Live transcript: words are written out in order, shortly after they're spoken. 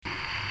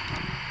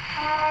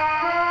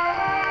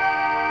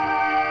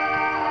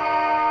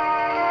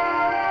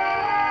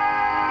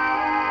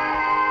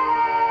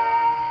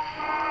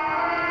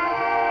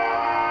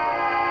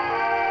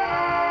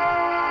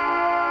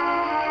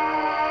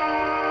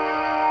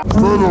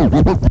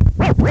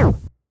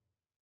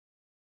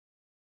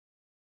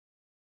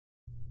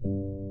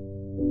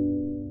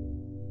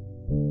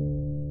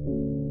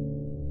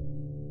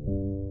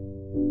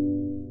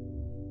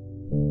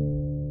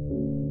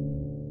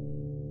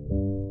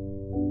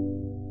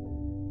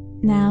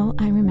Now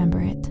I remember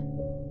it.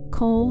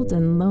 Cold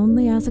and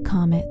lonely as a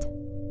comet,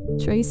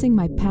 tracing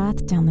my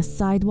path down the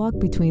sidewalk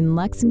between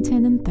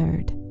Lexington and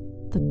 3rd,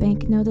 the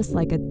bank notice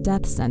like a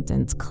death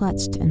sentence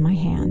clutched in my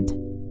hand.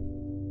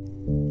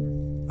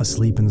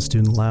 Asleep in the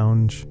student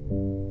lounge,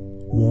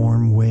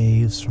 warm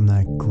waves from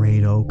that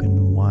great oak and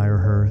wire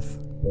hearth.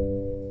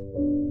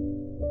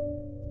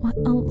 What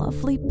a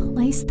lovely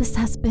place this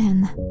has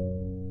been.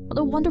 What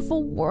a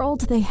wonderful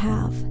world they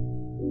have.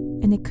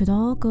 And it could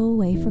all go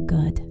away for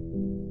good.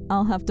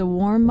 I'll have to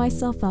warm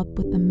myself up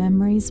with the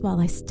memories while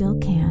I still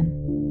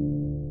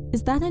can.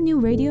 Is that a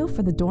new radio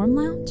for the dorm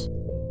lounge?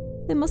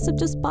 They must have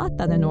just bought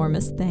that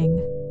enormous thing.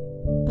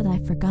 But I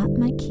forgot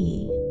my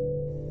key.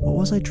 What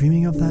was I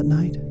dreaming of that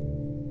night?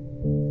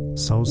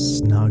 So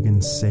snug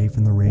and safe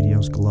in the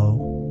radio's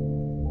glow.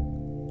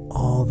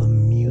 All the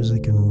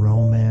music and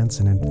romance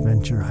and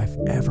adventure I've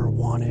ever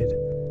wanted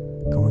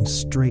going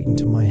straight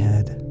into my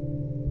head.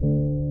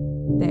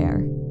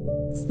 There,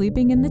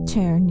 sleeping in the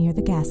chair near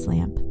the gas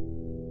lamp,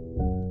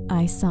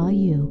 I saw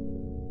you.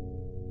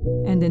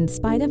 And in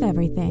spite of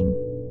everything,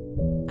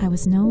 I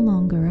was no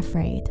longer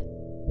afraid.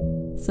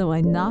 So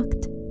I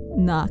knocked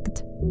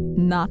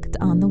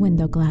on the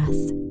window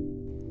glass.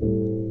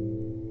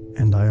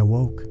 And I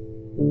awoke.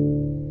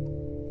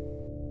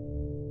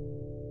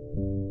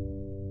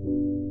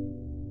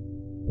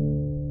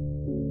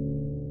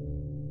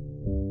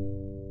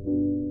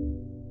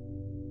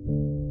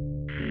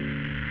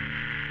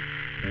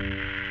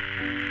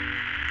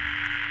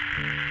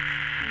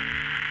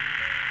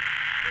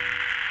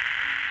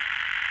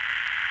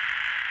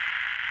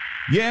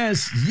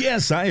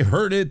 Yes, I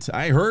heard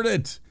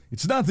it.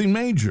 It's nothing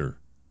major.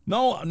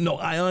 No,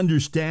 I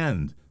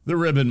understand. The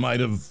ribbon might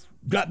have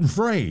gotten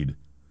frayed.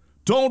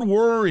 Don't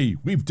worry,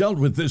 we've dealt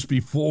with this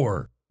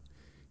before.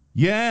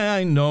 Yeah,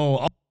 I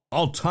know.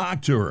 I'll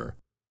talk to her.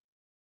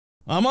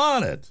 I'm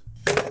on it.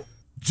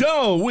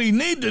 Joe, we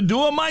need to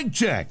do a mic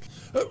check.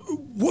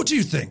 What do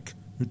you think?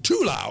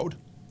 Too loud?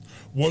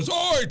 Was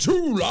I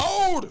too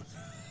loud?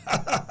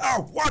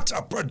 What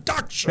a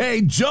production!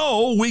 Hey,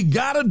 Joe, we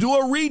gotta do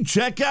a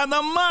recheck on the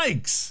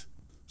mics.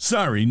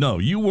 Sorry, no,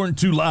 you weren't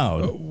too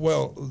loud.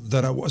 Well,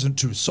 then I wasn't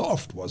too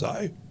soft, was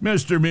I?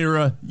 Mr.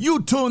 Mira,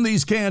 you tune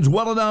these cans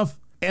well enough,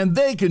 and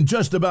they can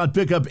just about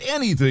pick up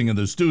anything in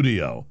the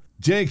studio.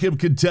 Jacob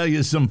could tell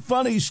you some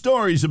funny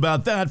stories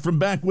about that from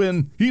back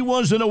when he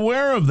wasn't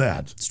aware of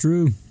that. It's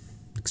true.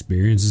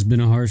 Experience has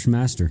been a harsh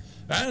master.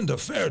 And a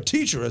fair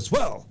teacher as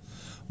well.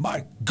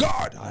 My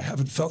God, I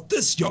haven't felt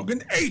this young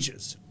in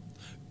ages.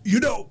 You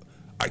know,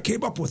 I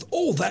came up with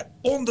all that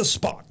on the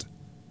spot.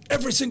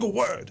 Every single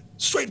word,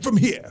 straight from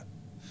here.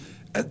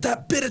 And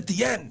that bit at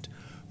the end,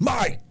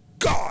 my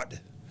God,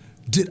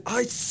 did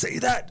I say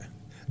that?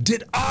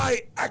 Did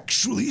I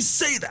actually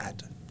say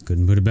that?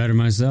 Couldn't put it better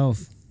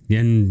myself.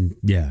 And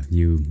yeah,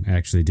 you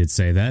actually did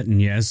say that, and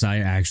yes, I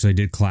actually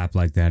did clap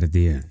like that at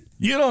the end.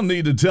 You don't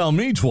need to tell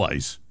me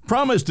twice.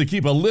 Promise to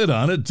keep a lid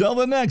on it till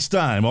the next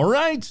time, all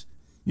right?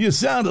 You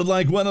sounded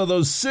like one of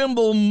those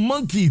cymbal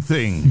monkey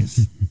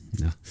things.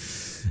 No,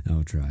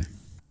 I'll try.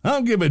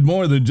 I'll give it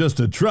more than just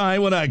a try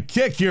when I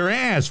kick your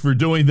ass for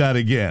doing that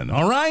again,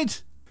 all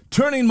right?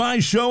 Turning my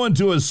show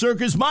into a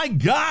circus, my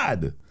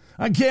God!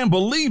 I can't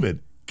believe it.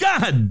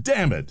 God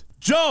damn it.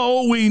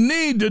 Joe, we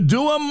need to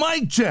do a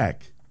mic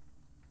check.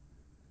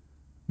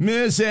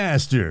 Miss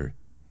Astor,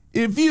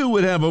 if you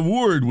would have a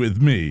word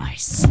with me. I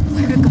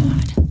swear to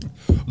God.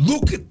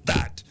 Look at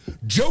that.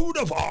 Joan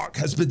of Arc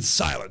has been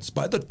silenced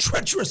by the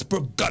treacherous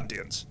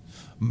Burgundians.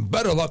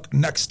 Better luck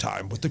next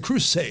time with the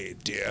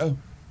crusade, dear.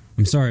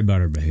 I'm sorry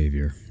about her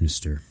behavior,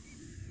 Mr.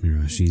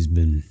 Mira. She's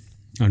been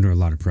under a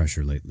lot of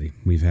pressure lately.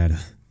 We've had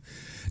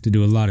to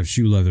do a lot of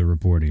shoe leather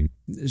reporting.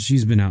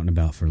 She's been out and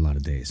about for a lot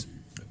of days.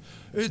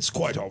 It's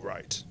quite all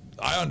right.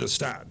 I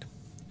understand.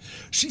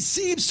 She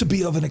seems to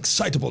be of an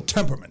excitable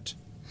temperament.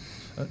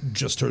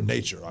 Just her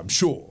nature, I'm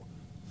sure.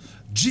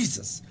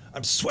 Jesus,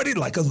 I'm sweating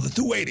like a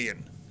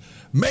Lithuanian.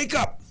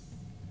 Makeup!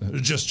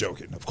 Just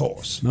joking, of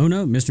course. Oh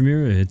no, Mr.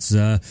 Mira, it's,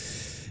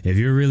 if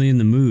you're really in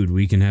the mood,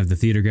 we can have the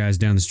theater guys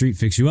down the street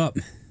fix you up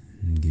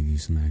and give you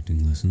some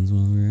acting lessons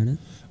while we're at it.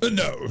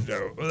 No,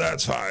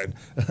 that's fine.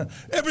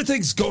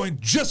 Everything's going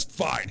just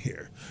fine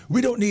here.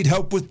 We don't need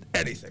help with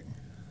anything.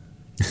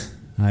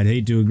 I'd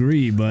hate to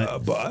agree,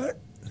 but... But?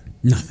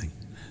 Nothing.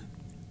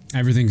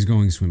 Everything's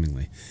going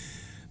swimmingly.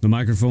 The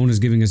microphone is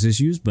giving us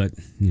issues, but,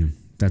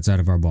 that's out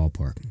of our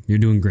ballpark. You're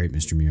doing great,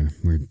 Mr. Mira.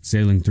 We're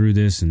sailing through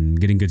this and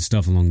getting good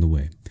stuff along the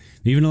way.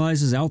 Even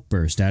Eliza's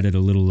outburst added a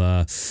little,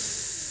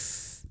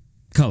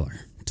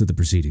 color to the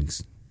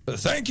proceedings.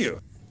 Thank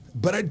you.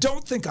 But I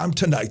don't think I'm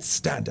tonight's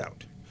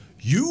standout.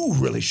 You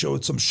really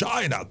showed some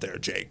shine out there,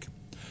 Jake.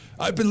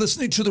 I've been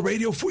listening to the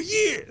radio for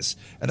years,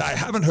 and I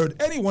haven't heard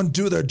anyone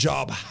do their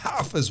job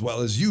half as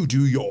well as you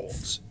do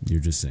yours. You're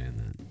just saying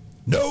that.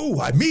 No,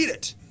 I mean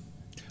it.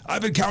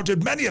 I've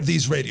encountered many of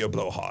these radio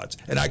blowhards,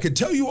 and I can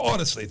tell you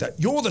honestly that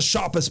you're the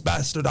sharpest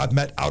bastard I've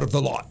met out of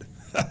the lot.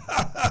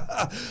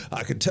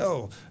 I can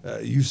tell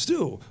you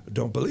still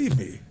don't believe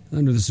me.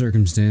 Under the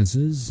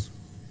circumstances,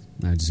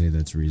 I'd say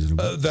that's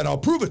reasonable. Then I'll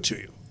prove it to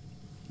you.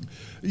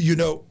 You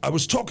know, I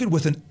was talking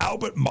with an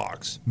Albert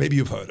Marks. Maybe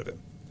you've heard of him.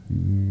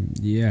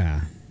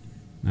 Yeah,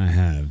 I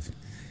have.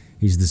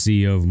 He's the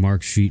CEO of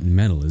Mark Sheet and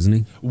Metal, isn't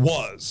he?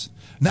 Was.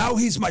 Now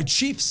he's my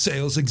chief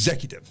sales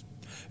executive.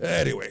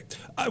 Anyway,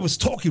 I was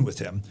talking with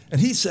him,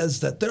 and he says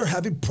that they're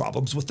having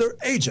problems with their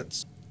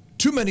agents.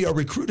 Too many are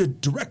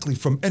recruited directly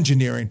from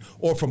engineering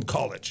or from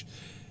college.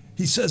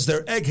 He says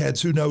they're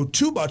eggheads who know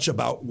too much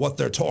about what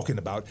they're talking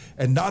about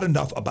and not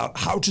enough about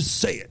how to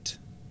say it.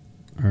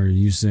 Are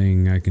you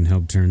saying I can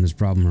help turn this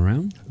problem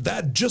around?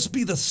 That'd just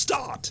be the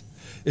start.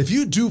 If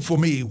you do for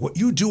me what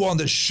you do on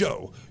this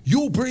show,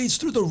 you'll breeze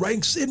through the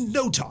ranks in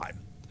no time.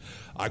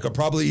 I could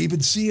probably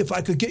even see if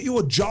I could get you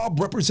a job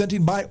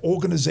representing my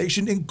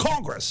organization in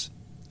Congress.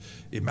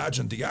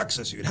 Imagine the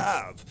access you'd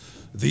have,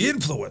 the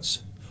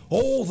influence,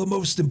 all the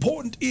most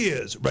important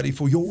ears ready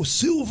for your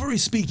silvery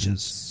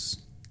speeches.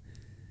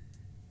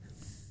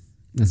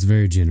 That's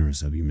very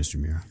generous of you, Mr.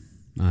 Mira.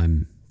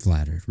 I'm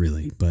flattered,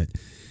 really, but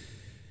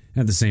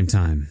at the same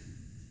time,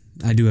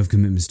 I do have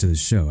commitments to the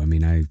show. I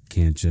mean, I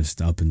can't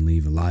just up and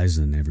leave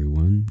Eliza and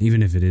everyone,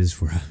 even if it is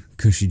for a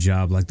cushy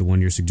job like the one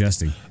you're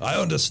suggesting. I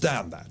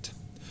understand that.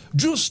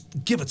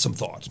 Just give it some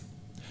thought.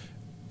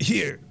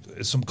 Here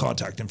is some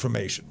contact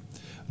information.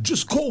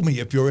 Just call me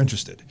if you're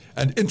interested,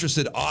 and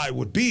interested I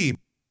would be.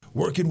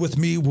 Working with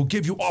me will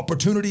give you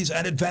opportunities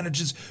and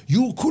advantages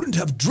you couldn't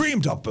have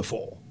dreamed of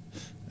before.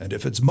 And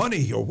if it's money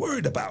you're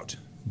worried about,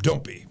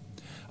 don't be.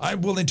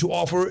 I'm willing to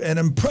offer an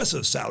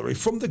impressive salary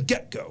from the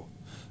get-go.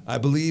 I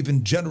believe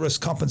in generous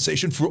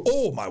compensation for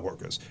all my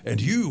workers,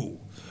 and you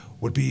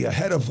would be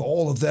ahead of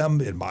all of them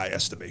in my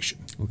estimation.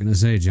 What can I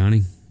say,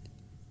 Johnny?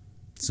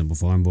 Simple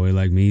farm boy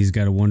like me's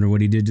got to wonder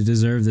what he did to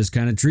deserve this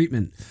kind of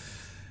treatment.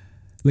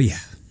 But yeah,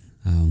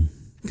 I'll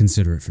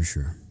consider it for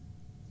sure.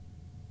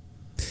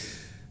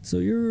 So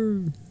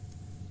you're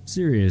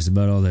serious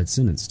about all that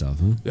Senate stuff,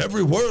 huh?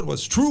 Every word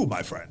was true,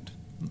 my friend.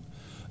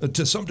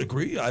 To some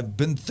degree, I've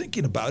been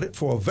thinking about it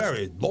for a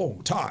very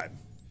long time.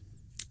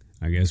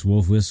 I guess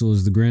Wolf Whistle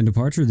is the grand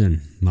departure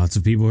then. Lots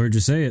of people heard you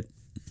say it.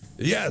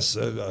 Yes,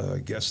 I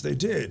guess they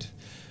did.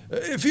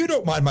 If you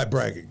don't mind my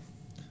bragging.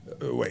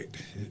 Wait,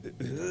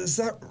 is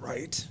that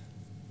right?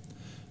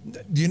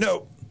 You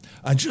know,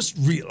 I just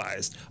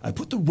realized I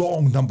put the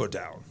wrong number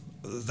down.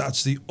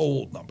 That's the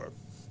old number.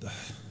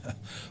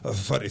 A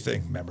funny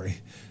thing, memory.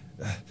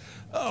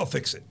 I'll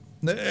fix it.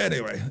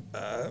 Anyway,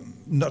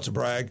 not to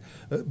brag,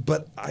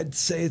 but I'd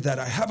say that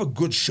I have a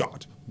good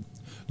shot.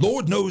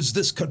 Lord knows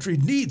this country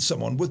needs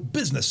someone with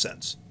business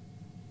sense.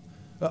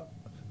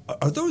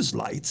 Are those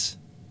lights?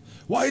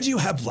 Why do you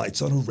have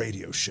lights on a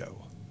radio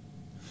show?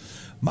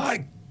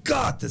 My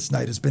God, this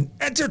night has been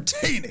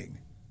entertaining.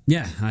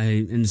 Yeah,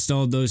 I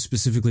installed those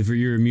specifically for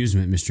your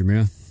amusement, Mr.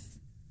 Mira.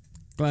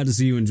 Glad to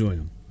see you enjoy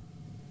them.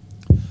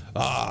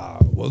 Ah,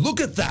 well, look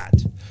at that.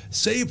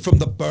 Saved from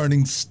the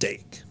burning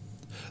stake.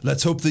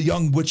 Let's hope the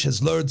young witch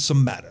has learned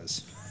some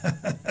manners.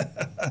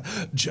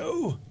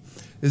 Joe?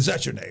 Is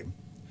that your name?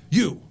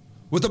 You,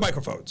 with the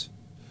microphones.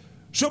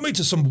 Show me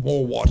to some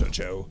more water,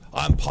 Joe.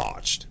 I'm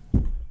parched.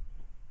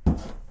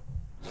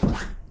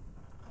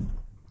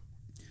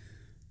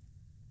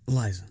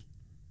 Eliza,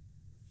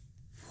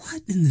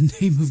 what in the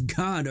name of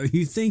God are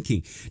you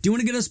thinking? Do you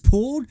want to get us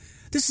pulled?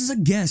 This is a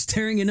guest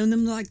tearing into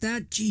them like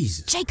that?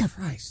 Jesus Jacob,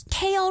 Christ.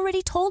 Kay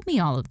already told me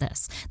all of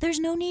this. There's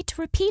no need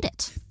to repeat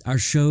it. Our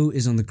show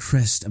is on the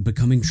crest of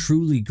becoming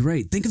truly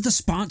great. Think of the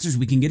sponsors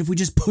we can get if we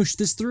just push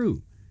this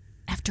through.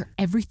 After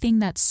everything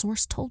that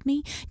source told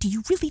me, do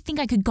you really think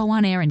I could go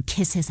on air and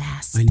kiss his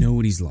ass? I know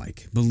what he's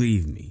like,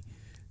 believe me.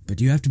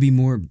 But you have to be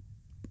more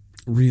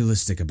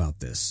realistic about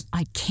this.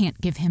 I can't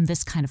give him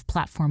this kind of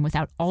platform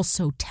without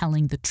also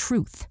telling the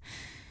truth.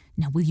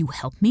 Now, will you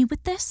help me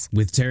with this?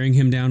 With tearing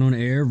him down on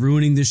air,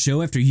 ruining this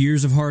show after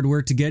years of hard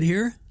work to get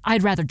here?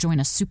 I'd rather join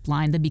a soup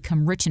line than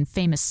become rich and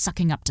famous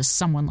sucking up to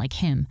someone like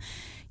him.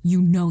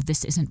 You know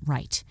this isn't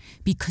right,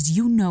 because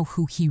you know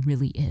who he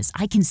really is.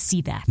 I can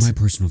see that. My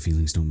personal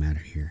feelings don't matter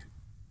here.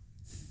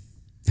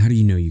 How do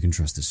you know you can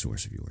trust this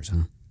source of yours,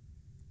 huh?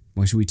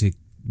 Why should we take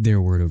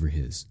their word over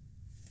his?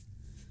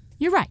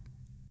 You're right.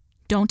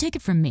 Don't take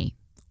it from me,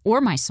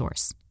 or my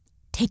source.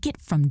 Take it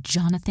from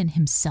Jonathan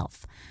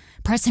himself.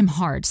 Press him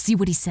hard, see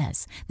what he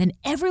says. Then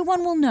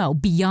everyone will know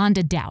beyond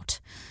a doubt.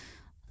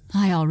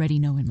 I already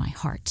know in my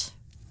heart,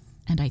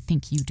 and I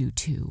think you do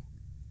too.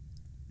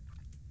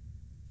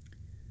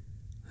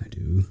 I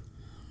do.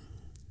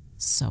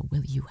 So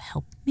will you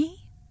help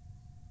me?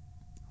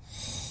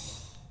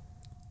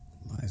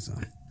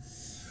 Liza.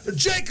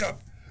 Jacob!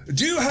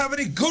 Do you have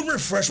any good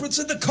refreshments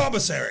in the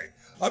commissary?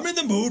 I'm in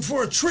the mood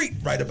for a treat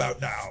right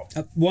about now.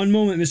 One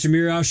moment, Mr.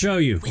 Mira, I'll show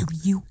you. Will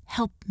you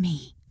help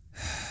me?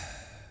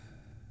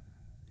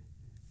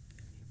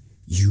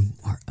 You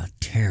are a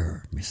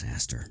terror, Miss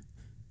Astor.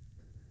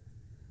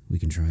 We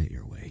can try it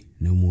your way.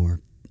 No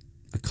more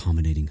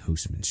accommodating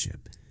hostmanship.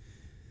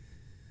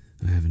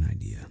 I have an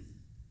idea.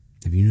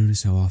 Have you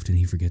noticed how often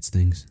he forgets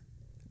things?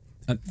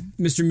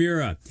 Mr.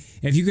 Mura,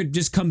 if you could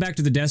just come back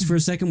to the desk for a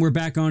second, we're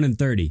back on in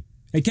 30.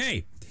 Hey,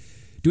 Kay,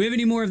 do we have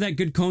any more of that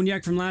good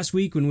cognac from last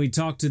week when we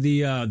talked to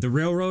the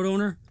railroad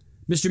owner?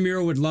 Mr.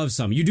 Mura would love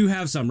some. You do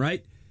have some,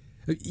 right?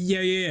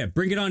 Yeah.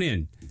 Bring it on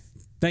in.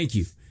 Thank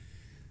you.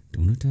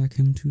 Don't attack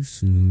him too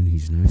soon.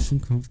 He's nice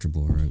and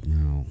comfortable right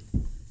now.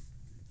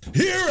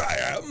 Here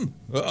I am.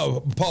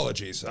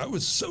 Apologies, I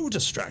was so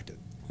distracted.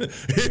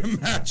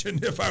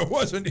 Imagine if I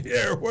wasn't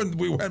here when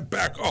we went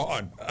back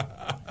on.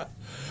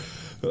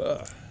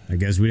 I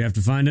guess we'd have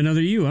to find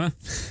another you, huh?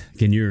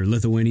 Can your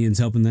Lithuanians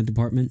help in that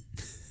department?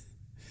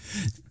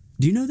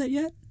 Do you know that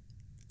yet?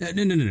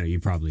 No, you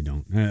probably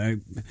don't.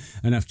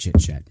 Enough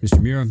chit-chat. Mr.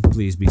 Mura,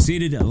 please be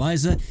seated.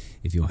 Eliza,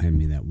 if you'll hand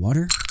me that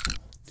water.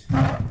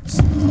 Is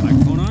the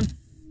microphone on?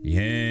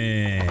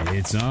 Yeah,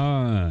 it's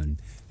on.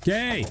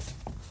 Okay.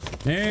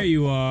 There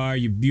you are,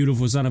 you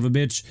beautiful son of a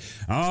bitch.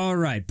 All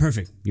right,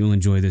 perfect. You'll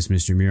enjoy this,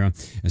 Mr. Mira,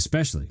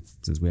 especially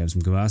since we have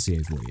some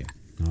Cavassier for you.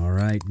 All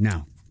right,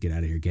 now, get out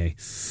of here, Kay.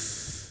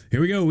 Here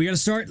we go. We got to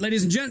start,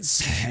 ladies and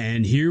gents.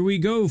 And here we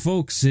go,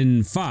 folks,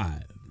 in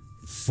 5,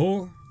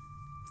 4,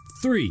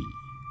 3,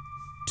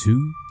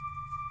 2,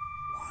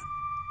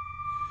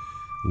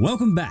 1.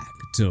 Welcome back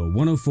to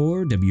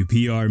 104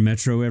 WPR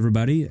Metro,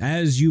 everybody.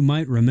 As you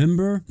might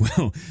remember,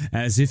 well,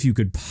 as if you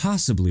could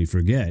possibly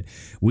forget,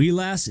 we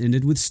last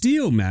ended with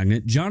steel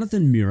magnate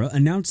Jonathan Mura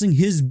announcing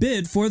his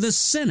bid for the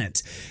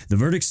Senate. The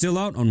verdict's still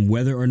out on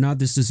whether or not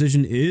this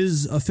decision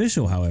is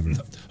official, however.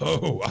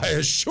 Oh, I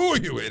assure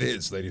you it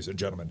is, ladies and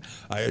gentlemen.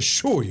 I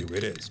assure you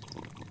it is.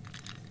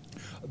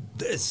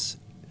 This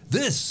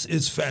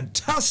is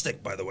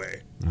fantastic, by the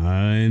way.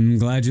 I'm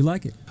glad you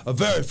like it. A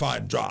very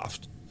fine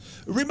draft.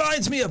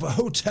 Reminds me of a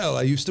hotel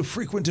I used to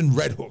frequent in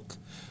Red Hook.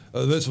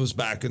 This was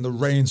back in the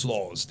Raines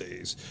Laws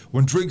days,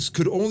 when drinks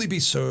could only be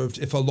served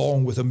if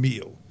along with a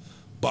meal.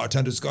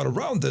 Bartenders got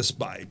around this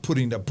by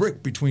putting a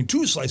brick between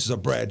 2 slices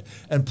of bread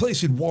and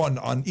placing one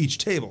on each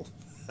table.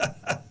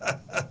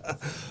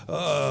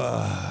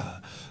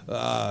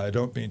 I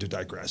don't mean to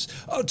digress.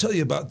 I'll tell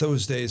you about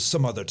those days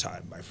some other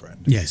time, my friend.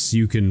 Yes,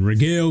 you can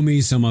regale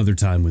me some other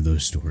time with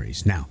those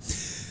stories. Now,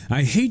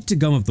 I hate to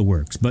gum up the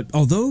works, but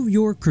although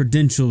your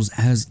credentials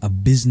as a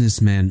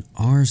businessman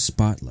are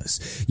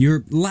spotless,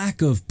 your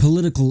lack of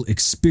political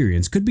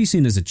experience could be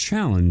seen as a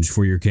challenge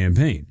for your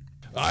campaign.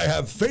 I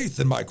have faith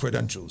in my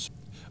credentials.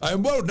 I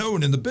am well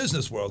known in the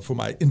business world for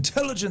my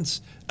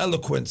intelligence,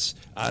 eloquence,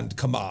 and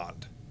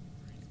command.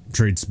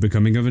 Traits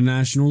becoming of a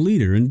national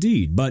leader,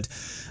 indeed, but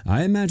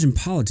I imagine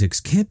politics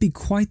can't be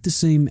quite the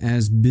same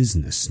as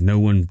business. No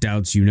one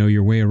doubts you know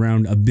your way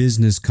around a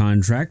business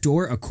contract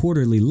or a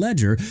quarterly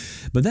ledger,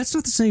 but that's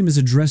not the same as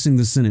addressing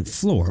the Senate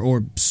floor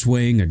or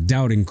swaying a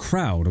doubting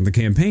crowd on the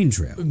campaign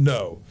trail.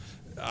 No,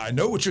 I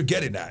know what you're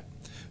getting at.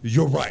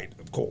 You're right,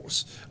 of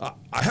course.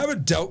 I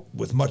haven't dealt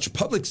with much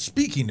public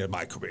speaking in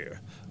my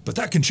career, but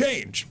that can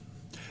change.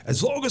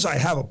 As long as I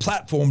have a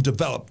platform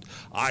developed,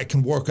 I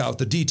can work out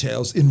the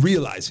details in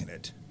realizing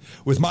it.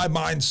 With my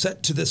mind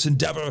set to this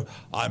endeavor,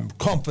 I'm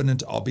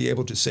confident I'll be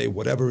able to say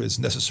whatever is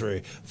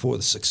necessary for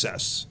the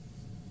success.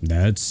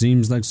 That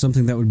seems like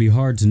something that would be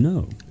hard to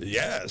know.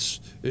 Yes,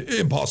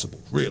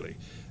 impossible, really.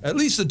 At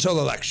least until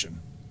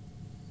election.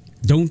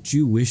 Don't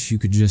you wish you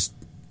could just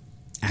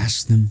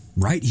ask them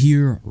right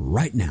here,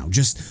 right now?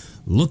 Just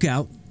look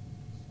out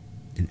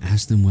and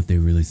ask them what they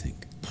really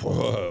think.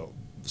 Well,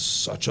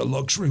 such a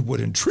luxury would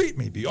entreat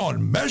me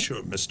beyond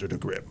measure, Mr. de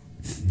Grimm.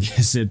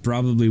 Yes, it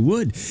probably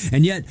would.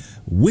 And yet,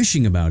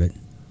 wishing about it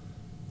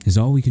is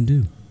all we can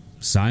do.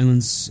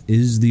 Silence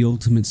is the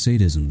ultimate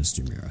sadism,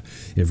 Mr. Mira.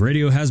 If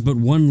radio has but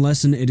one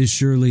lesson, it is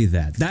surely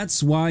that.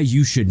 That's why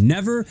you should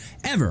never,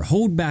 ever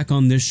hold back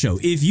on this show.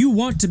 If you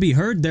want to be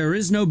heard, there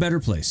is no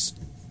better place.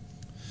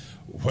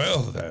 Well,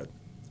 then,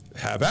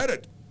 have at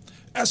it.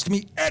 Ask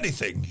me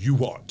anything you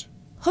want.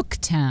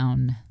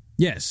 Hooktown.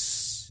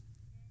 Yes.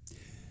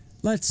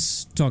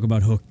 Let's talk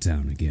about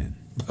Hooktown again.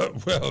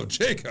 Well,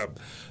 Jacob,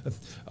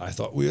 I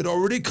thought we had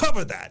already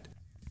covered that.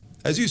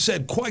 As you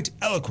said quite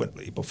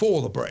eloquently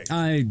before the break.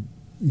 I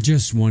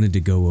just wanted to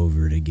go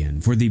over it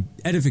again for the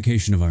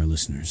edification of our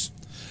listeners.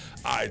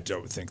 I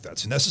don't think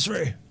that's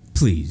necessary.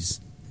 Please,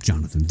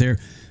 Jonathan, they're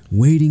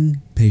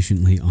waiting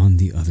patiently on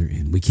the other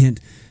end. We can't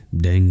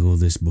dangle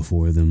this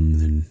before them,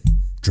 then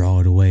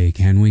draw it away,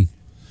 can we?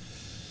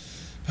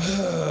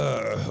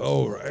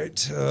 All right,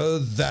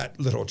 that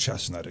little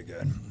chestnut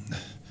again.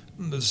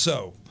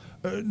 So,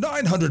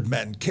 900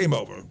 men came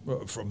over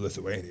from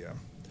Lithuania.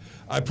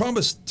 I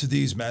promised to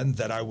these men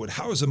that I would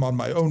house them on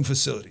my own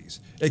facilities,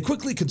 a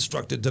quickly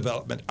constructed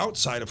development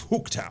outside of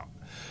Hooktown,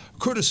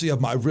 courtesy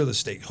of my real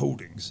estate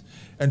holdings,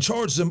 and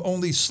charge them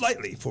only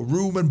slightly for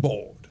room and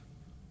board.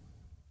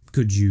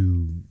 Could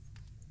you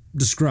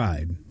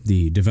describe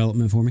the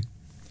development for me?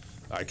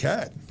 I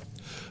can.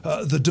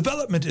 The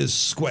development is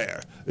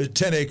square,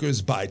 10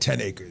 acres by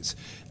 10 acres,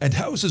 and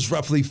houses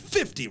roughly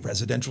 50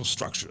 residential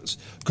structures,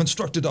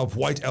 constructed of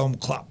white elm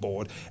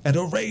clapboard and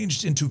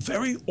arranged into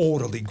very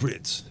orderly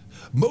grids.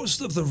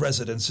 Most of the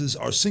residences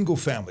are single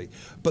family,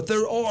 but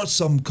there are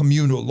some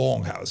communal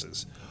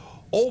longhouses.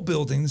 All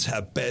buildings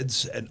have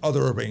beds and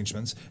other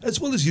arrangements, as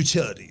well as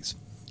utilities.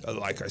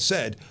 Like I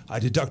said, I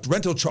deduct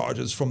rental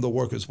charges from the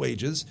workers'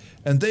 wages,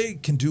 and they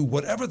can do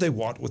whatever they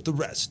want with the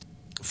rest.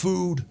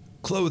 Food,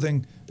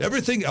 clothing,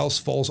 everything else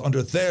falls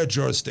under their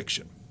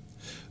jurisdiction.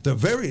 They're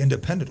very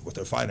independent with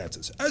their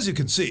finances, as you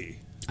can see.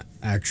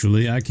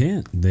 Actually, I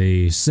can't.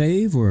 They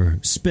save or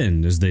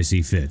spend as they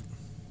see fit.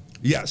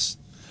 Yes.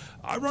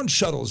 I run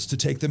shuttles to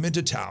take them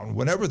into town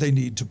whenever they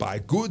need to buy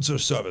goods or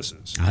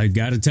services. I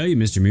gotta tell you,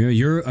 Mr. Muir,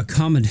 your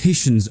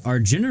accommodations are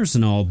generous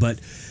and all, but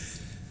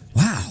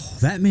wow,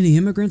 that many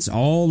immigrants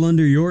all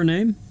under your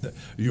name?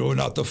 You're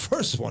not the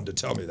first one to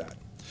tell me that.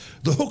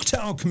 The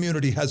Hooktown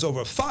community has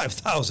over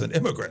 5,000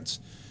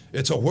 immigrants.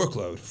 It's a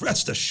workload,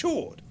 rest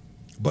assured.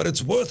 But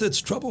it's worth its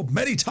trouble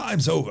many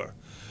times over.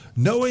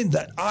 Knowing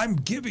that I'm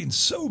giving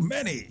so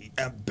many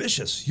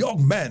ambitious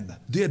young men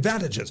the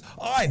advantages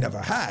I never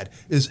had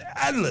is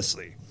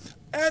endlessly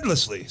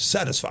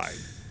satisfying.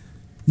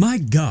 My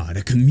God,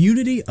 a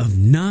community of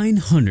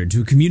 900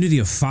 to a community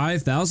of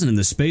 5,000 in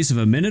the space of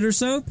a minute or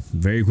so?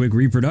 Very quick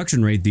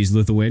reproduction rate, these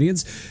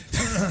Lithuanians.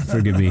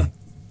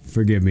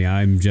 Forgive me,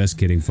 I'm just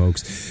kidding,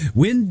 folks.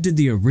 When did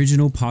the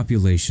original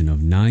population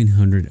of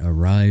 900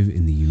 arrive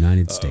in the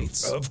United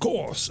States? Of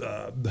course.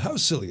 How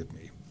silly of me.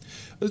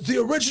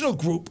 The original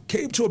group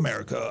came to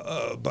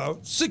America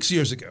about 6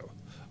 years ago.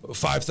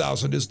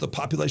 5,000 is the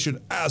population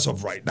as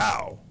of right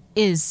now.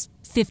 Is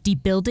 50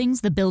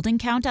 buildings the building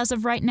count as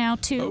of right now,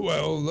 too?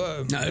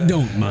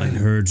 Don't mind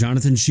her,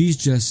 Jonathan. She's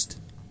just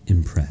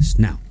impressed.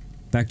 Now,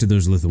 back to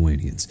those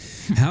Lithuanians.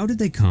 How did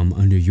they come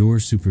under your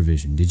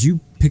supervision? Did you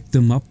pick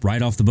them up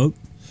right off the boat?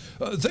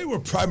 They were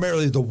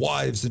primarily the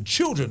wives and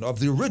children of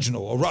the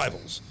original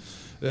arrivals.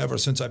 Ever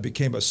since I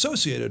became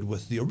associated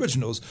with the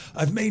originals,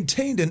 I've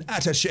maintained an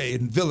attaché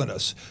in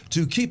Vilnius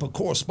to keep a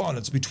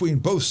correspondence between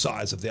both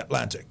sides of the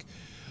Atlantic.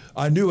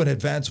 I knew in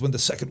advance when the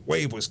second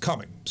wave was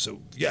coming, so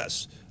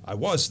yes, I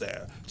was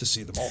there to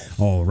see them all.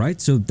 All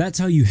right, so that's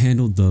how you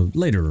handled the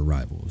later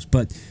arrivals,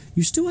 but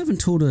you still haven't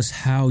told us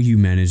how you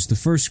managed the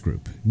first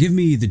group. Give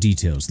me the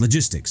details,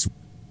 logistics.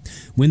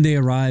 When they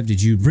arrived,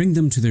 did you bring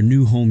them to their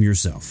new home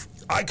yourself?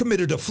 I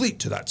committed a fleet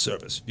to that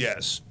service,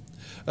 yes.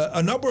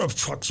 A number of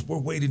trucks were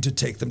waiting to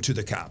take them to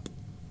the camp.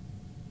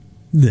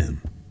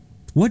 Them.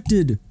 What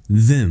did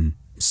them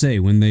say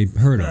when they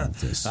heard all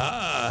of this?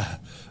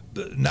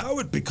 Now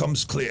it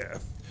becomes clear.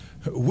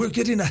 We're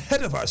getting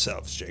ahead of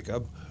ourselves,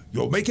 Jacob.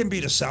 You're making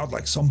me to sound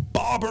like some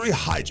Barbary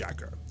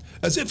hijacker.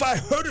 As if I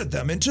herded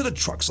them into the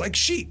trucks like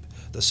sheep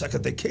the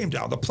second they came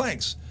down the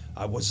planks.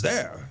 I was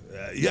there,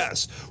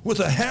 yes, with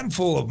a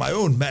handful of my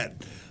own men.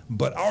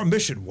 But our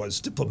mission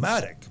was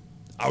diplomatic.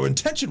 Our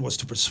intention was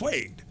to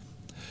persuade.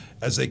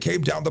 As they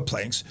came down the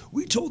planks,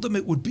 we told them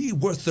it would be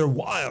worth their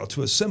while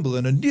to assemble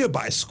in a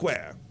nearby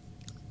square.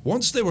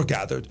 Once they were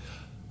gathered,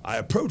 I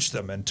approached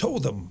them and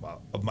told them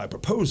of my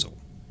proposal.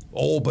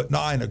 All but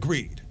 9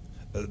 agreed.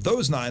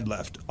 Those 9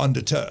 left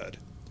undeterred.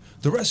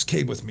 The rest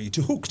came with me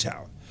to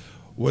Hooktown,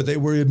 where they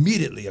were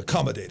immediately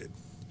accommodated.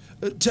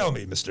 Tell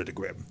me, Mr.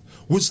 DeGrim,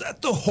 was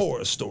that the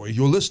horror story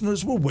your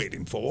listeners were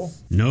waiting for?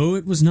 No,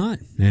 it was not,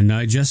 and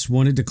I just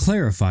wanted to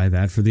clarify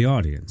that for the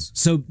audience.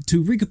 So,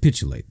 to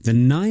recapitulate, the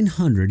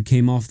 900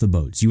 came off the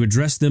boats. You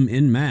addressed them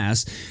en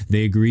masse.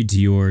 They agreed to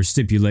your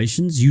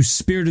stipulations. You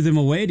spirited them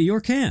away to your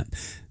camp,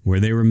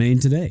 where they remain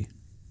today.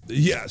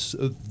 Yes,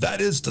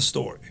 that is the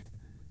story.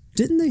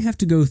 Didn't they have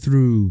to go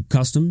through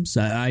customs?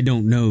 I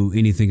don't know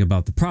anything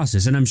about the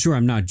process, and I'm sure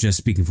I'm not just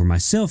speaking for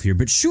myself here,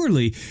 but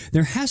surely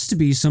there has to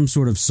be some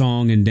sort of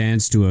song and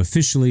dance to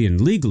officially and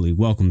legally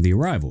welcome the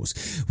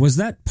arrivals. Was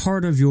that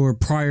part of your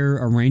prior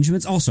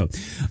arrangements? Also,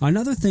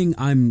 another thing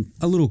I'm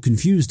a little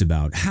confused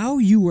about, how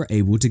you were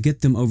able to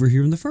get them over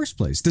here in the first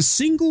place. The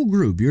single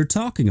group you're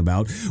talking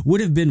about would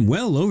have been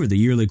well over the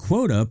yearly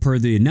quota per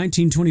the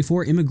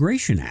 1924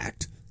 Immigration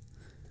Act.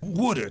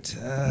 Would it?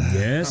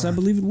 Yes, I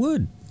believe it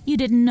would. You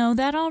didn't know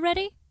that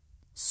already?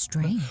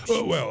 Strange.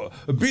 Well,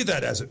 be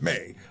that as it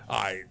may,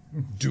 I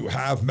do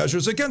have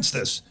measures against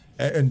this.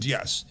 And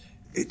yes,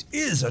 it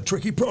is a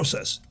tricky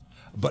process.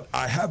 But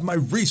I have my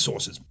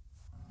resources.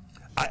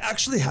 I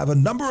actually have a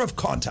number of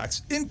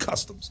contacts in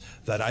customs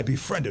that I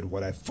befriended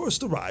when I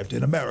first arrived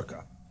in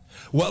America.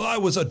 While I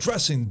was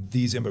addressing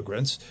these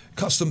immigrants,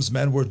 customs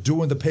men were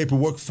doing the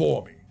paperwork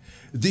for me.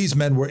 These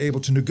men were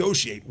able to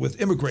negotiate with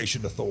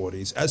immigration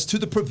authorities as to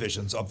the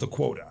provisions of the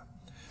quota.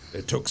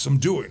 It took some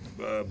doing,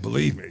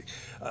 believe me,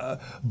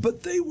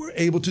 but they were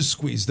able to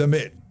squeeze them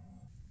in.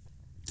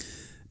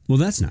 Well,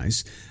 that's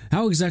nice.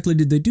 How exactly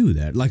did they do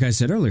that? Like I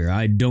said earlier,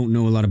 I don't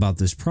know a lot about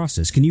this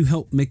process. Can you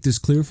help make this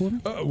clear for me?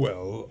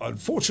 Well,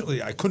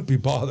 unfortunately, I couldn't be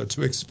bothered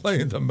to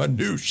explain the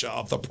minutiae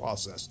of the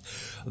process.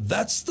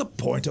 That's the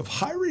point of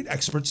hiring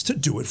experts to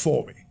do it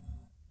for me.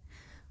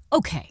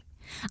 Okay,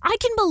 I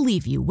can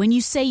believe you when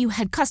you say you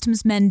had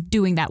customs men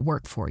doing that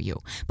work for you.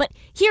 But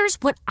here's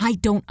what I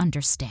don't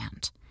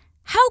understand.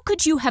 How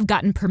could you have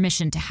gotten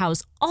permission to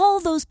house all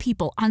those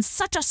people on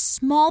such a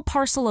small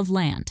parcel of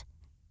land?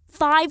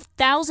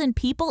 5,000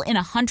 people in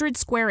 100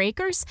 square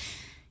acres?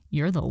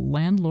 You're the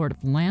landlord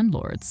of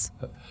landlords.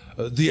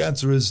 The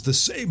answer is the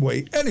same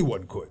way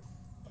anyone could.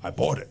 I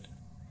bought it.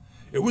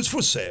 It was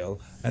for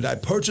sale, and I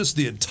purchased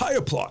the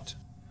entire plot.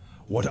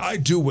 What I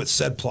do with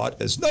said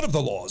plot is none of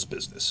the law's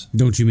business.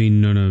 Don't you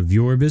mean none of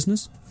your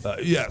business?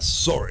 Yes,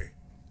 sorry.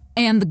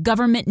 And the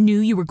government knew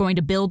you were going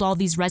to build all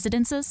these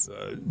residences?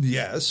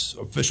 Yes,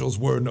 officials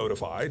were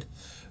notified.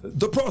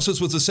 The process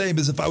was the same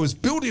as if I was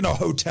building a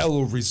hotel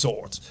or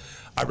resort.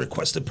 I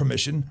requested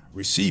permission,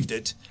 received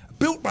it,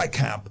 built my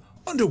camp,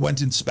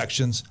 underwent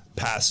inspections,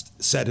 passed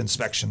said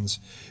inspections.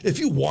 If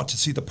you want to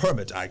see the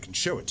permit, I can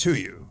show it to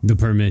you. The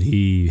permit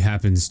he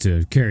happens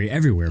to carry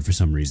everywhere for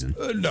some reason.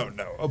 No,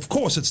 of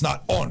course it's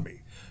not on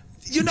me.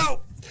 You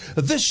know,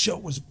 this show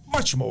was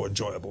much more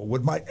enjoyable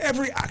when my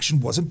every action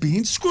wasn't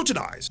being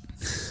scrutinized.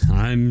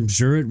 I'm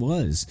sure it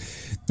was.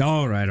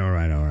 All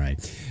right.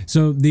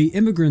 So the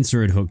immigrants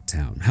are at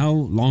Hooktown. How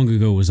long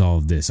ago was all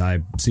of this?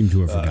 I seem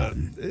to have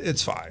forgotten.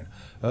 It's fine.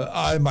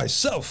 I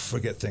myself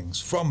forget things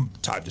from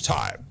time to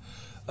time.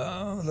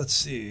 Let's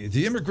see.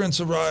 The immigrants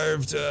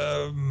arrived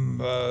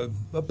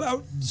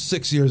about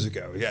 6 years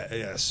ago.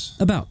 Yes.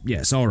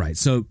 Yes. All right.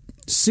 So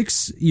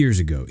 6 years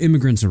ago,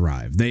 immigrants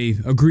arrived. They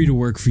agree to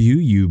work for you.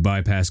 You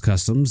bypass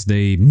customs.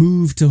 They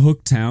move to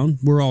Hooktown.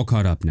 We're all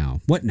caught up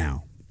now. What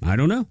now? I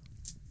don't know.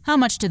 How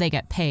much do they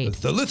get paid?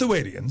 The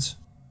Lithuanians.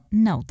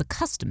 No, the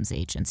customs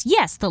agents.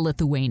 Yes, the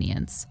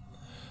Lithuanians.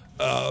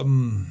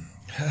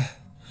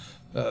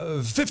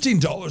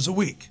 $15 a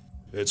week.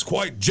 It's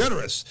quite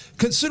generous,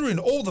 considering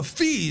all the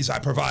fees I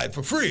provide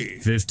for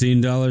free.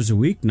 $15 a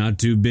week? Not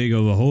too big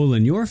of a hole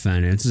in your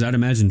finances. I'd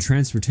imagine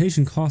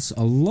transportation costs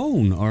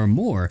alone are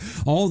more.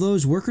 All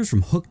those workers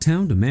from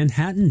Hooktown to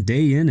Manhattan,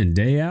 day in and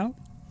day out?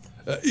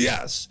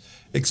 Yes.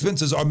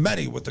 Expenses are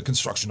many with the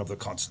construction of the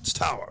Constance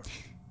Tower.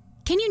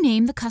 Can you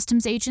name the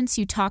customs agents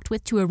you talked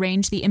with to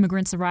arrange the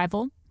immigrants'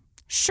 arrival?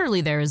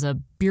 Surely there is a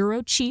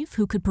bureau chief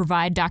who could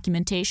provide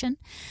documentation.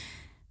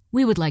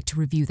 We would like to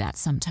review that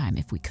sometime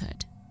if we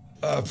could.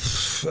 Let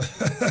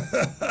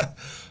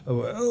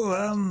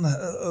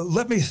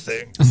me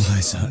think.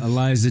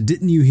 Eliza,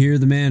 didn't you hear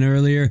the man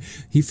earlier?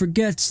 He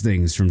forgets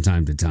things from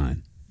time to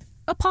time.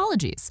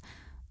 Apologies.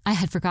 I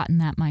had forgotten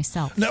that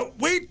myself. Now,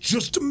 wait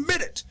just a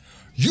minute.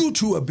 You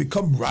two have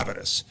become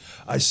ravenous.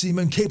 I seem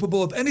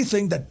incapable of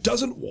anything that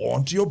doesn't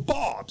warrant your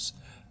barbs.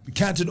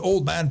 Can't an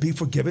old man be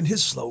forgiven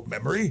his slow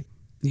memory?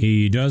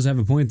 He does have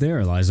a point there,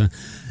 Eliza.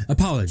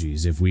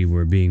 Apologies if we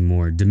were being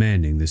more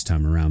demanding this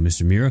time around,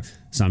 Mr. Mira.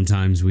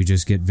 Sometimes we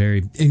just get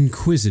very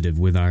inquisitive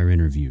with our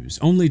interviews,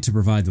 only to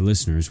provide the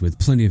listeners with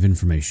plenty of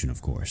information,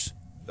 of course.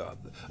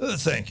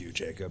 Thank you,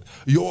 Jacob.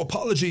 Your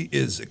apology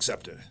is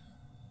accepted.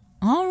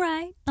 All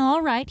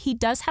right. He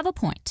does have a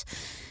point.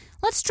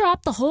 Let's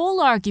drop the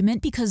whole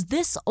argument because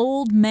this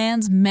old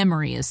man's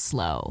memory is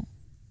slow.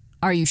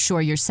 Are you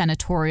sure you're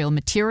senatorial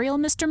material,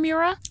 Mr.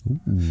 Mura?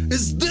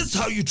 Is this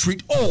how you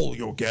treat all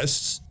your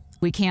guests?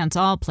 We can't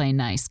all play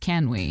nice,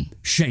 can we?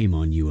 Shame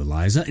on you,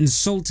 Eliza.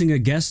 Insulting a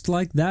guest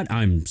like that?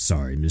 I'm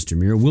sorry, Mr.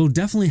 Mira. We'll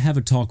definitely have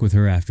a talk with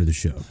her after the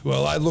show.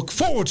 Well, I look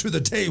forward to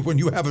the day when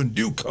you have a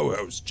new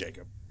co-host,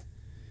 Jacob.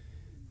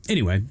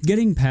 Anyway,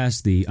 getting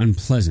past the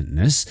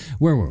unpleasantness,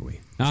 where were we?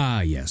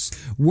 Yes.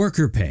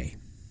 Worker pay.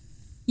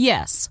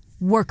 Yes,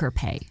 worker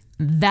pay.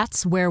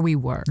 That's where we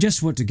were.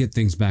 Just what to get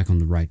things back on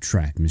the right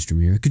track, Mr.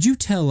 Mira. Could you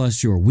tell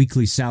us your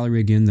weekly salary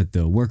again that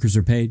the workers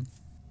are paid?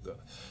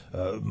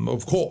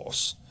 Of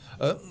course.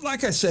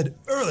 Like I said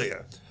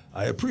earlier,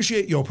 I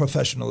appreciate your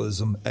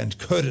professionalism and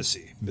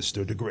courtesy,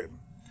 Mr. DeGrim.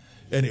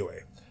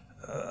 Anyway,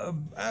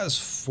 as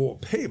for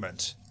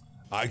payment,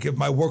 I give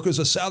my workers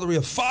a salary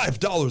of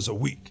 $5 a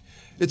week.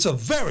 It's a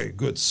very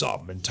good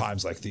sum in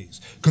times like these,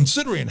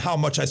 considering how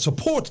much I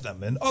support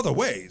them in other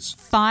ways.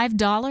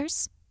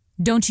 $5?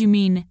 Don't you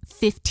mean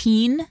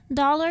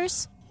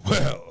 $15?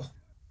 Well,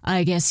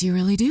 I guess you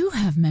really do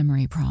have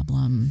memory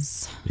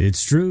problems.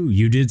 It's true.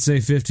 You did say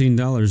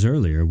 $15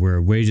 earlier.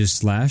 Were wages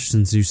slashed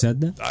since you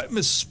said that? I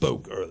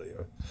misspoke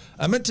earlier.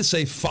 I meant to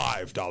say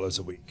 $5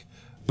 a week.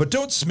 But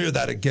don't smear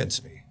that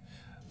against me.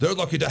 They're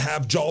lucky to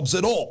have jobs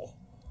at all.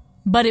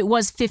 But it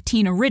was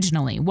 15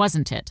 originally,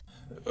 wasn't it?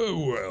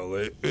 Well,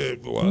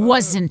 it was.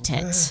 Wasn't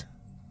it?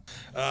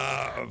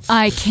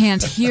 I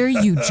can't hear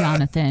you,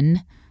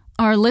 Jonathan.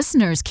 Our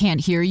listeners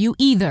can't hear you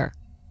either.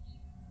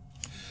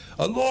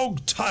 A long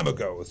time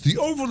ago, the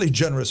overly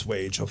generous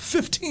wage of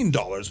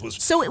 $15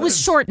 was... So it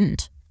was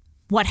shortened.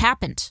 What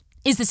happened?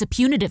 Is this a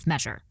punitive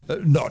measure?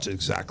 Not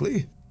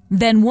exactly.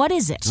 Then what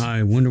is it?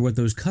 I wonder what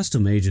those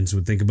custom agents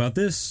would think about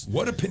this.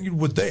 What opinion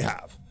would they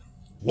have?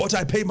 What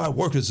I pay my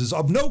workers is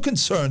of no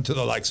concern to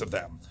the likes of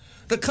them.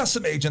 The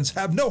custom agents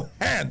have no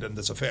hand in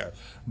this affair.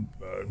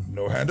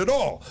 No hand at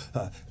all.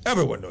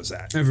 Everyone knows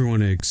that.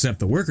 Everyone except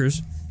the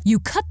workers. You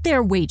cut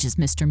their wages,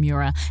 Mr.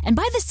 Mura, and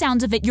by the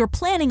sounds of it, you're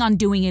planning on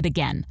doing it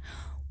again.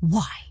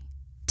 Why?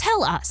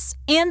 Tell us,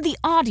 and the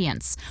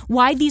audience,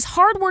 why these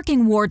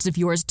hard-working wards of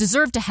yours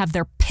deserve to have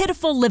their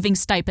pitiful living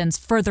stipends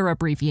further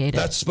abbreviated.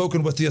 That's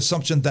spoken with the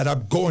assumption that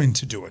I'm going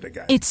to do it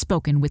again. It's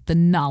spoken with the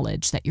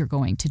knowledge that you're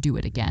going to do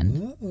it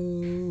again.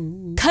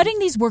 Uh-oh. Cutting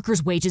these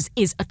workers' wages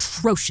is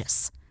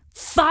atrocious.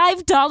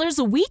 $5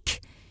 a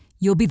week?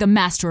 You'll be the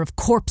master of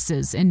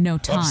corpses in no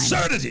time.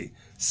 Absurdity!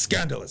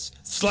 Scandalous,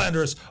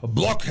 slanderous,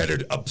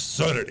 blockheaded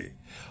absurdity.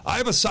 I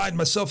have assigned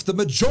myself the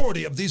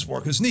majority of these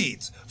workers'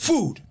 needs.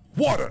 Food,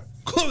 water,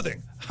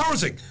 clothing,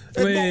 housing.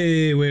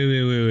 Wait.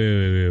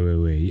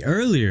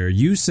 Earlier,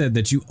 you said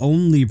that you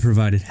only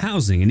provided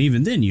housing, and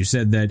even then you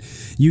said that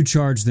you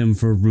charged them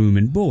for room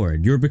and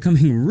board. You're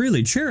becoming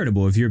really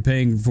charitable if you're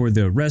paying for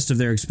the rest of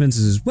their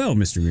expenses as well,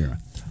 Mr. Mura.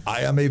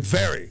 I am a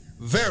very,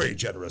 very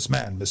generous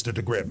man, Mr.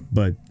 DeGrim.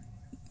 But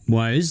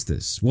why is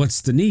this?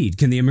 What's the need?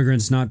 Can the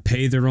immigrants not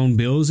pay their own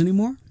bills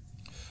anymore?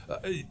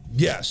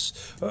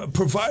 Yes,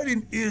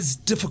 providing is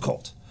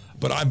difficult,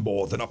 but I'm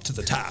more than up to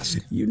the task.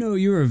 You know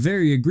you're a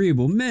very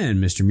agreeable man,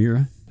 Mr.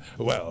 Mura.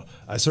 Well,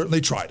 I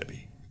certainly try to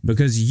be.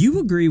 Because you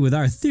agree with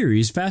our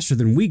theories faster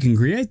than we can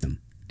create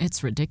them.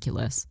 It's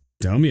ridiculous.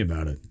 Tell me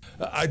about it.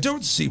 I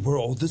don't see where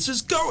all this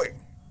is going.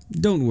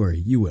 Don't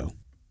worry, you will.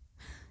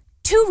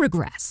 To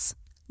regress.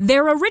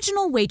 Their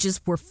original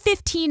wages were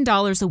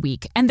 $15 a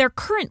week, and their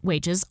current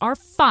wages are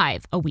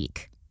 $5 a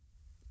week.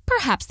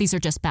 Perhaps these are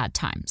just bad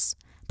times.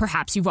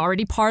 Perhaps you've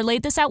already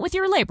parlayed this out with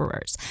your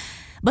laborers.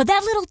 But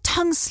that little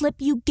tongue slip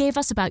you gave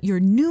us about your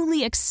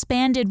newly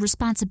expanded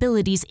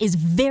responsibilities is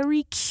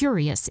very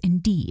curious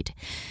indeed.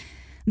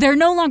 They're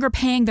no longer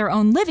paying their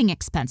own living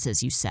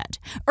expenses, you said.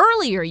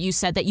 Earlier, you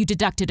said that you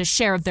deducted a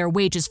share of their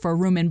wages for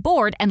room and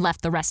board and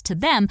left the rest to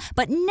them,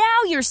 but now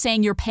you're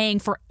saying you're paying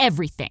for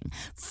everything.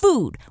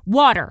 Food,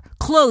 water,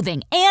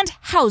 clothing, and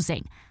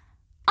housing.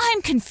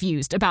 I'm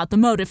confused about the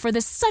motive for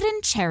this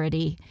sudden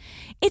charity.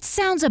 It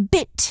sounds a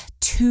bit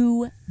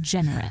too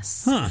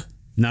generous. Huh.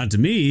 Not to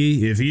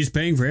me. If he's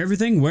paying for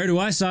everything, where do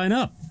I sign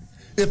up?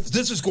 If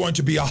this is going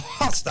to be a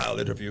hostile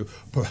interview,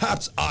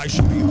 perhaps I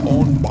should be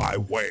on my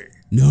way.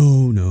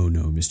 No,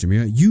 Mr.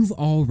 Mura. You've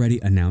already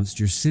announced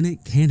your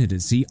Senate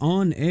candidacy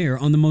on air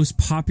on the most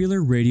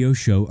popular radio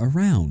show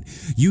around.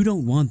 You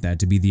don't want that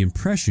to be the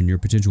impression your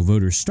potential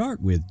voters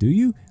start with, do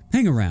you?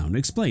 Hang around,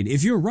 explain.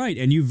 If you're right,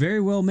 and you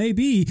very well may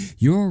be,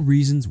 your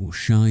reasons will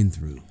shine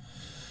through.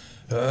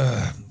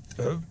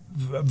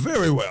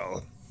 Very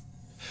well.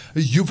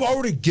 You've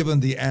already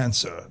given the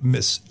answer,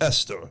 Miss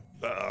Esther.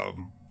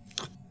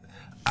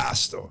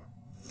 Astor.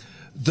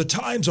 The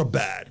times are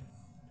bad.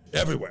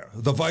 Everywhere,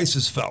 the vice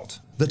is felt,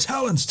 the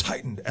talons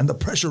tightened, and the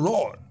pressure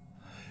on.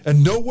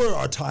 And nowhere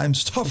are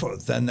times tougher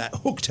than at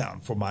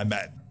Hooktown for my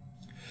men.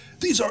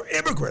 These are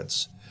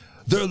immigrants.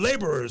 They're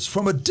laborers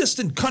from a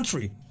distant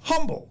country,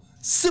 humble,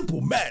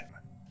 simple men.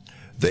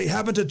 They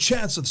haven't a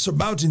chance of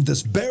surmounting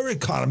this bare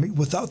economy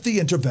without the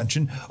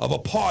intervention of a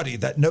party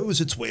that knows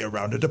its way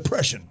around a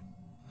depression.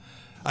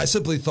 I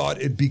simply thought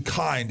it'd be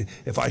kind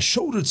if I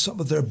shouldered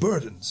some of their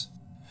burdens.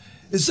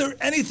 Is there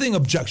anything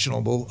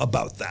objectionable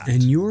about that?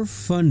 And you're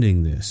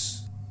funding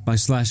this by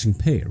slashing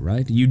pay,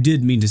 right? You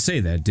did mean to say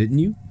that, didn't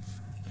you?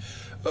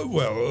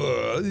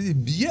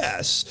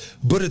 Yes,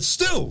 but it's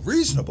still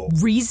reasonable.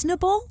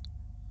 Reasonable?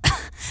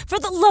 For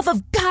the love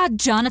of God,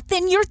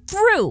 Jonathan, you're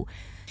through.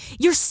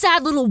 Your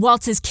sad little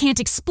waltzes can't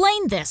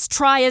explain this,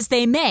 try as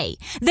they may.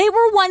 They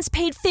were once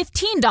paid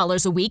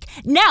 $15 a week,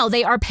 now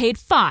they are paid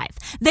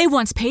 $5. They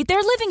once paid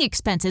their living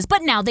expenses,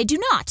 but now they do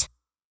not.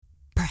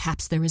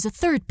 Perhaps there is a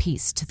third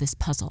piece to this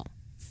puzzle.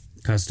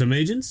 Custom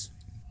agents?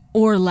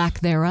 Or lack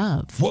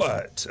thereof.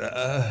 What?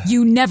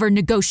 You never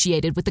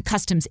negotiated with the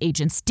customs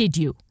agents, did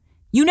you?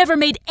 You never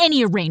made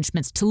any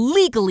arrangements to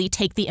legally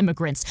take the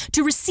immigrants,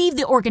 to receive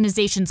the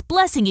organization's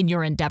blessing in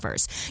your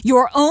endeavors.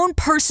 Your own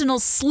personal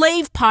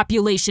slave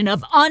population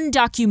of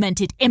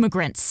undocumented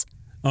immigrants.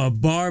 A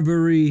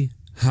Barbary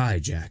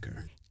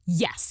hijacker.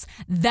 Yes,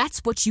 that's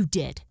what you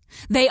did.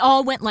 They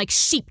all went like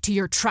sheep to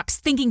your trucks,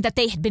 thinking that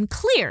they had been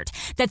cleared,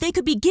 that they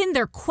could begin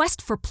their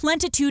quest for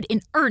plenitude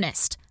in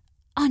earnest.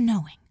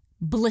 Unknowing,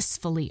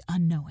 blissfully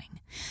unknowing.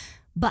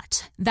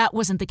 But that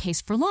wasn't the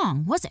case for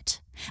long, was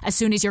it? As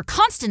soon as your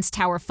Constance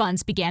Tower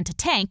funds began to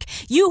tank,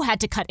 you had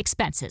to cut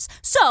expenses.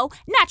 So,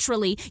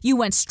 naturally, you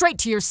went straight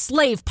to your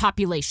slave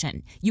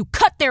population. You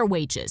cut their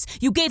wages.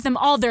 You gave them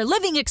all their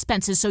living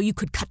expenses so you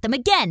could cut them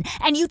again.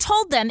 And you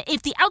told them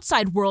if the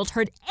outside world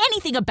heard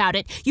anything about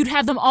it, you'd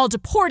have them all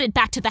deported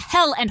back to the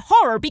hell and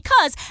horror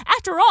because,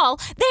 after all,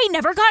 they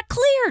never got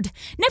cleared.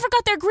 Never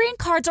got their green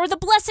cards or the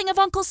blessing of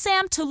Uncle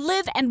Sam to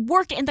live and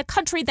work in the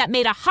country that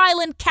made a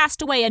Highland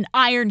castaway an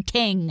Iron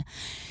King.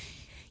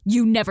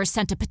 You never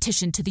sent a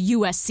petition to the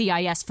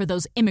USCIS for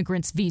those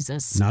immigrants'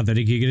 visas. Not that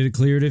he could get it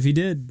cleared if he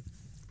did.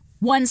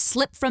 One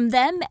slip from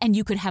them and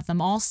you could have them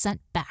all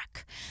sent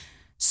back.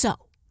 So,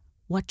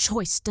 What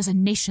choice does a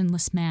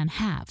nationless man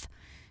have?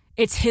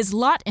 It's his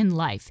lot in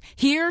life,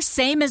 here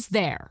same as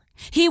there.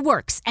 He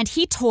works and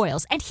he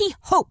toils and he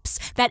hopes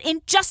that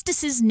in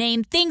justice's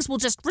name things will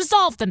just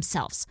resolve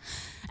themselves.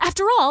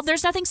 After all,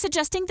 there's nothing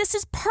suggesting this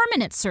is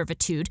permanent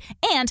servitude,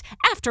 and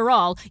after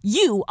all,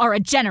 you are a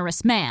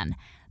generous man.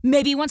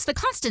 Maybe once the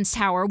Constance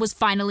Tower was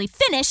finally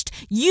finished,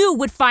 you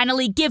would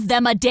finally give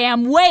them a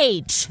damn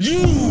wage.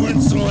 You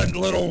insolent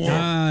little wolf!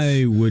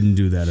 I wouldn't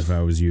do that if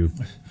I was you.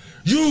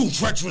 You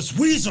treacherous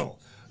weasel!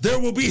 There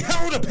will be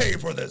hell to pay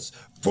for this!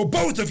 For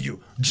both of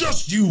you!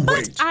 Just you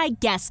wait! But I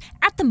guess,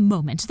 at the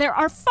moment, there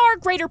are far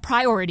greater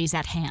priorities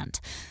at hand.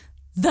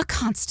 The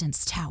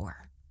Constance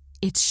Tower.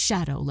 Its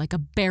shadow like a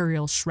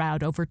burial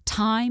shroud over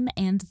time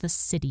and the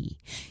city.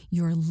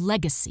 Your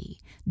legacy,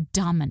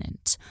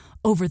 dominant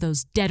over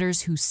those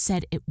debtors who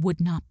said it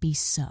would not be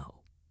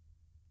so.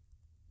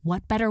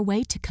 What better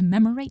way to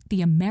commemorate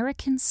the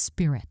American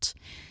spirit?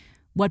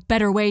 What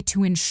better way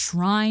to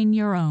enshrine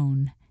your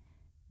own?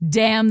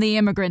 Damn the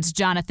immigrants,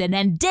 Jonathan,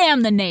 and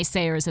damn the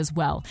naysayers as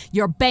well.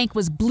 Your bank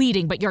was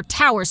bleeding, but your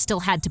tower still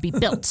had to be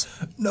built.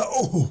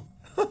 No!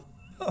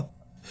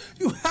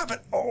 You have it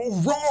all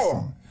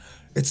wrong!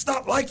 It's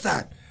not like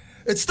that!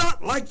 It's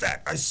not like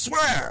that, I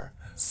swear!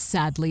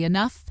 Sadly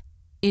enough,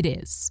 it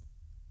is.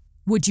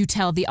 Would you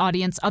tell the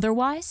audience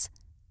otherwise?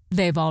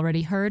 They've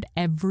already heard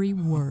every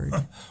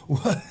word.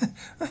 What?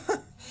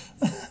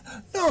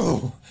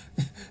 No!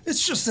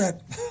 It's just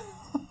that...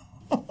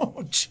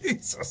 Oh,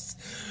 Jesus!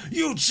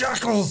 You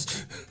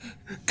jackals!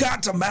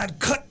 Can't a man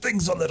cut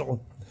things a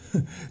little?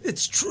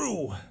 It's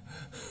true.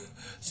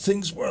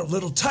 Things were a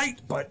little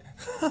tight, but...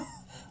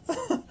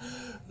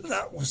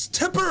 that was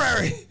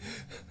temporary.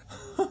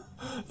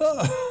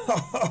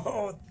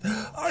 Oh,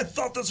 I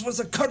thought this was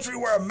a country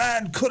where a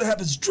man could have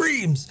his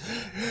dreams.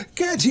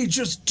 Can't he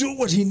just do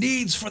what he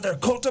needs for their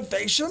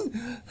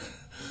cultivation?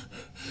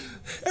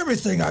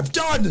 Everything I've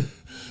done,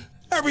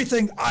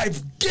 everything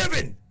I've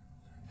given.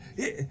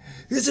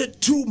 Is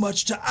it too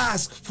much to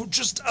ask for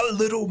just a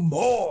little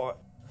more?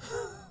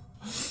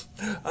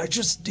 I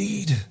just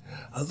need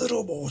a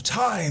little more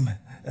time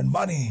and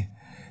money,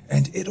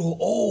 and it'll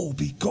all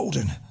be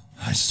golden,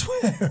 I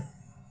swear.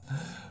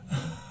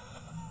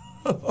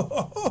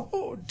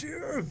 Oh,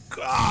 dear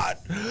God.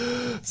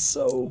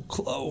 So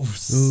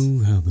close.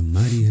 Oh, how the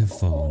mighty have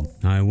fallen.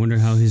 I wonder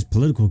how his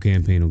political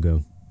campaign will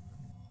go.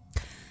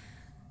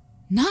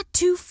 Not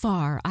too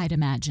far, I'd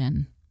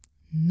imagine.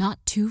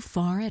 Not too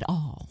far at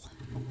all.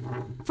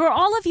 For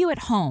all of you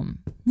at home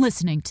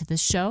listening to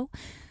this show,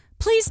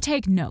 please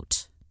take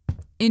note.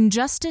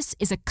 Injustice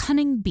is a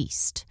cunning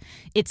beast.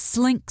 It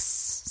slinks,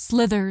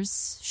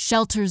 slithers,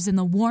 shelters in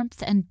the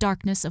warmth and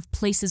darkness of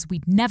places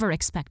we'd never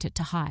expect it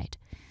to hide.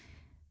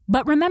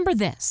 But remember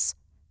this.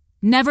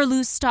 Never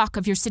lose stock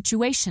of your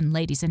situation,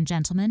 ladies and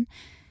gentlemen,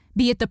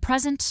 be it the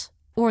present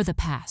or the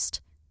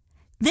past.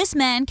 This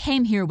man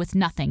came here with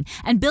nothing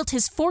and built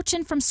his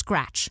fortune from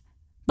scratch.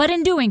 But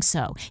in doing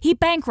so, he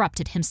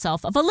bankrupted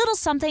himself of a little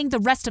something the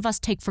rest of us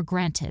take for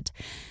granted.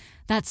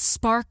 That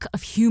spark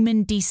of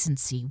human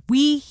decency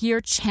we here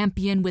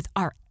champion with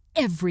our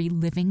every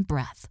living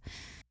breath.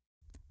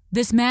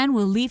 This man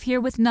will leave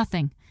here with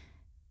nothing.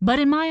 But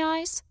in my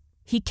eyes,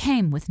 he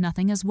came with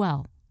nothing as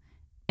well.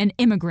 An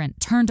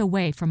immigrant turned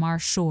away from our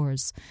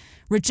shores,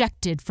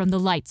 rejected from the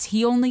lights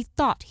he only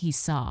thought he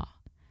saw.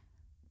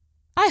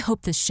 I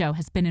hope this show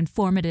has been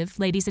informative,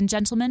 ladies and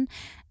gentlemen,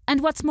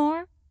 and what's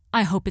more,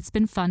 I hope it's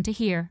been fun to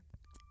hear.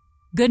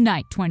 Good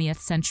night, 20th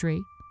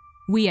century.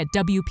 We at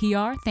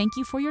WPR thank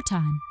you for your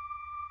time.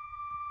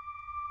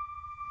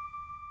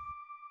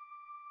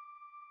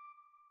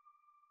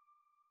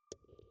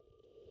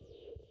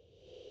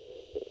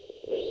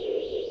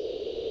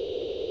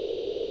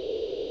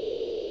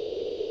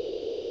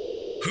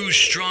 Who's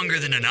stronger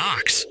than an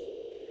ox?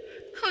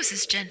 Who's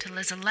as gentle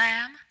as a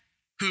lamb?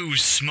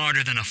 Who's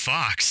smarter than a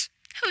fox?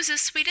 Who's as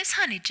sweet as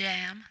honey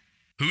jam?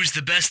 Who's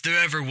the best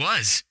there ever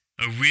was?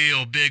 A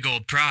real big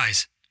old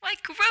prize. Why,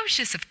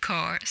 Grotius, of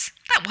course.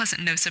 That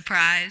wasn't no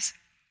surprise.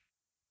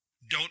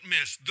 Don't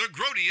miss The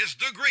Grotius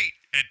the Great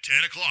at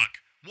 10 o'clock.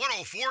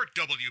 104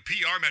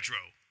 WPR Metro.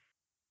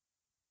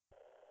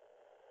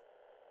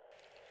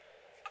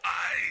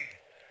 I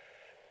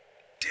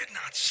did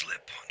not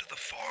slip onto the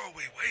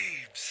faraway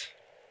waves,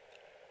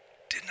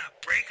 did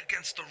not break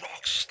against the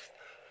rocks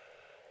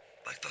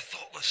like the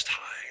thoughtless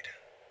tide,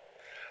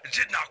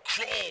 did not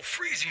crawl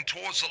freezing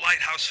towards the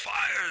lighthouse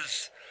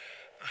fires.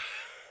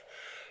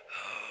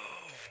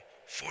 Oh,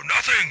 for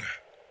nothing.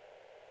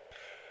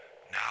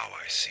 Now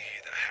I see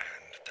the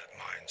hand that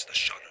minds the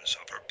shutters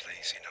of her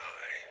blazing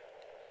eye.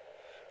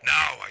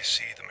 Now I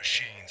see the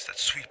machines that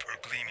sweep her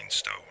gleaming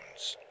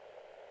stones.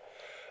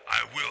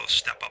 I will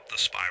step up the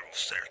spiral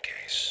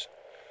staircase.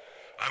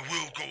 I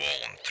will go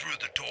on through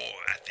the door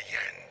at the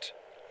end.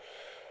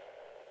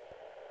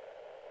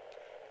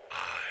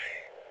 I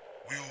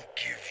will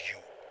give you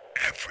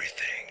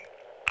everything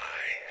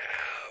I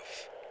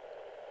have.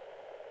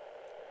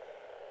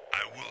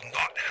 I will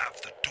not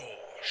have the door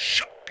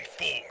shut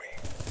before me.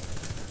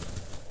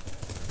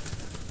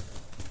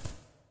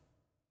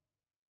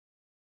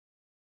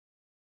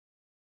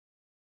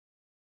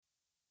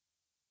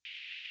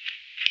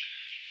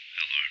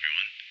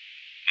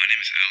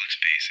 name is Alex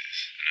Bazes,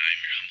 and I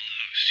am your humble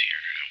host here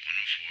at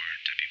 104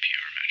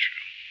 WPR Metro.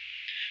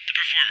 The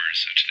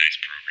performers of tonight's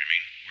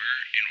programming were,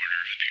 in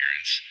order of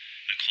appearance,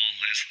 Nicole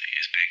Leslie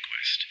as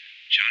Banquist,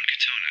 John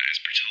Katona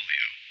as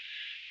Bertolio,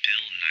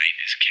 Bill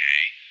Knight as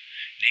Kay,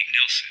 Nate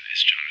Nelson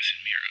as Jonathan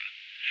Mira,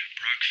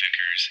 Brock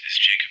Vickers as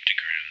Jacob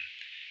DeGrim,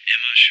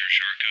 Emma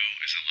Sherjarko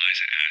as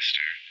Eliza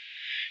Astor,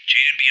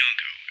 Jaden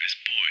Bianco as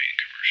Boy in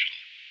commercial,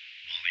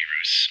 Molly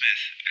Rose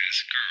Smith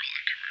as Girl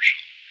in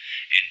commercial,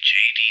 and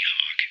J.D.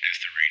 Hawk as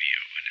the radio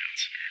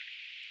announcer.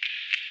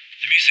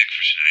 The music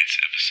for tonight's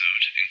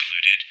episode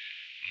included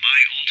My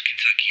Old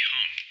Kentucky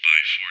Home by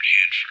Ford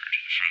Hanford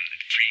from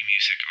the Free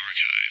Music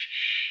Archive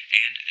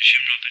and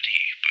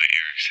Gymnopédie by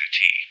Eric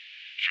Satie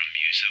from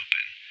Muse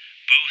Open,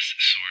 both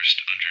sourced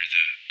under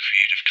the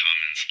Creative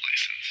Commons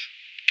license.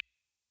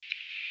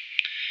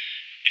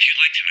 If you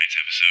liked tonight's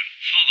episode,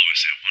 follow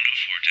us at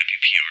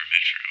 104WPR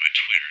Metro at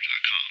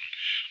twitter.com.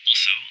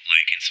 Also,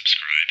 like and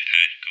subscribe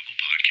at Google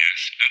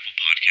Podcasts, Apple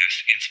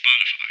Podcasts, and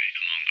Spotify,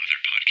 among other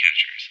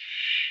podcatchers.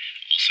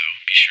 Also,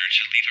 be sure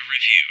to leave a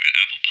review at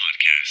Apple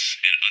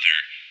Podcasts and other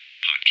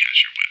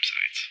podcatcher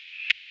websites.